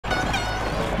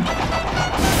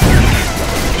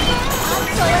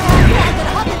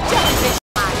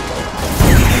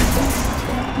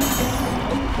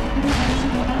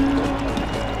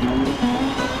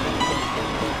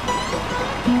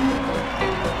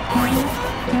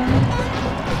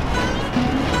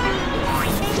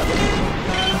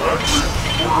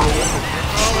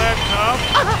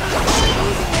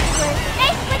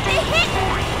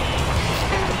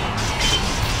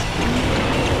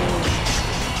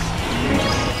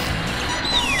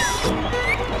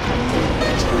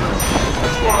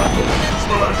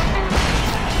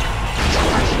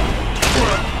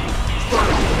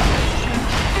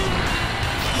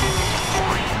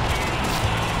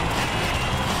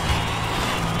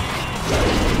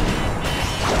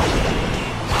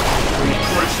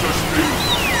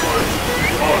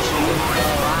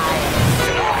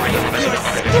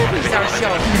Stubbies are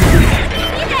showing.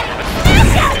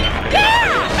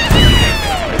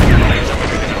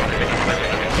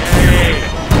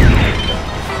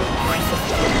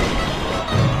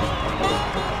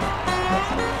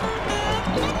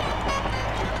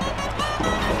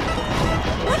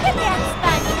 Look at that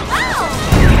SpongeBob!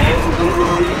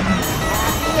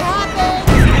 Happy hopping!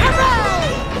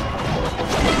 Hooray!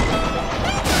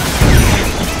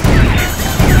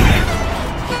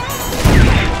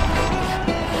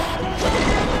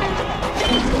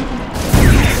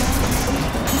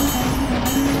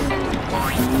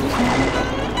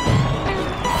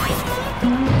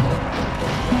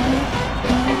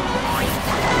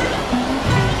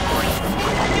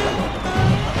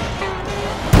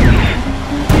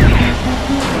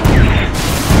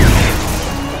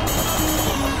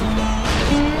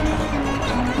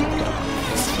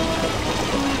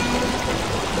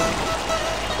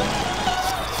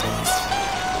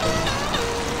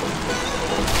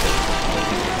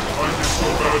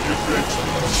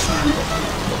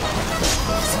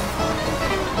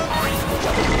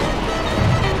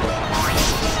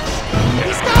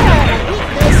 He's got a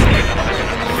weakness.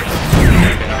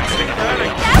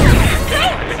 That was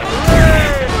great!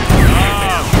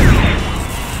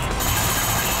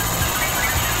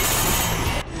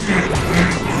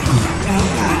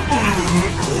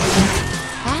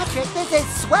 Patrick, this is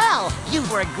swell! You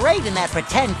were great in that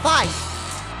pretend fight.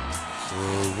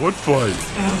 What fight?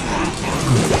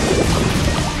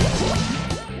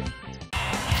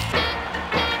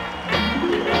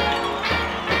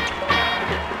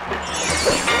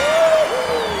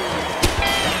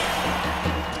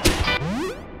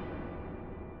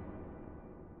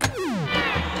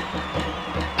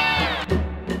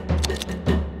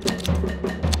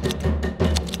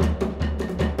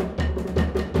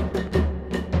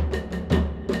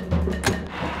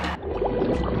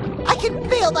 I can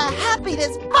feel the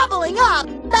happiness bubbling up!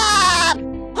 Ah!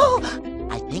 Oh,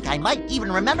 I think I might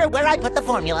even remember where I put the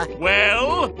formula.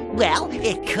 Well? Well,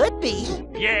 it could be.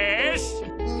 Yes?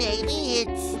 Maybe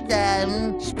it's,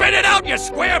 Spit it out, you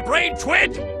square-brained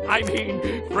twit! I mean,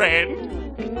 friend.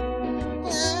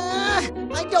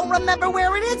 I don't remember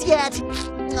where it is yet.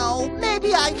 No,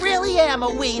 maybe I really am a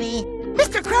weenie.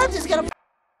 Mr. Krabs is gonna...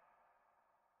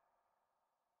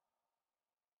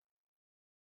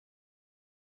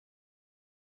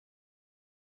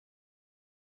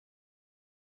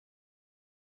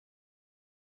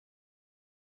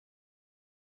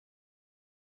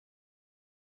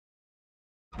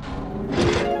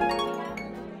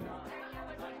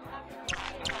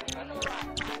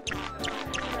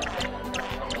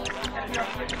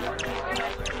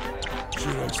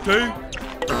 Should I stay?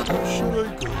 Or should I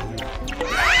go?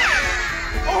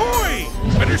 Ahoy!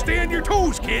 Better stay on your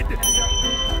toes, kid. I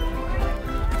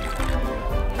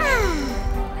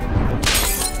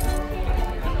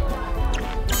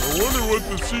wonder what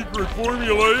the secret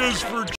formula is for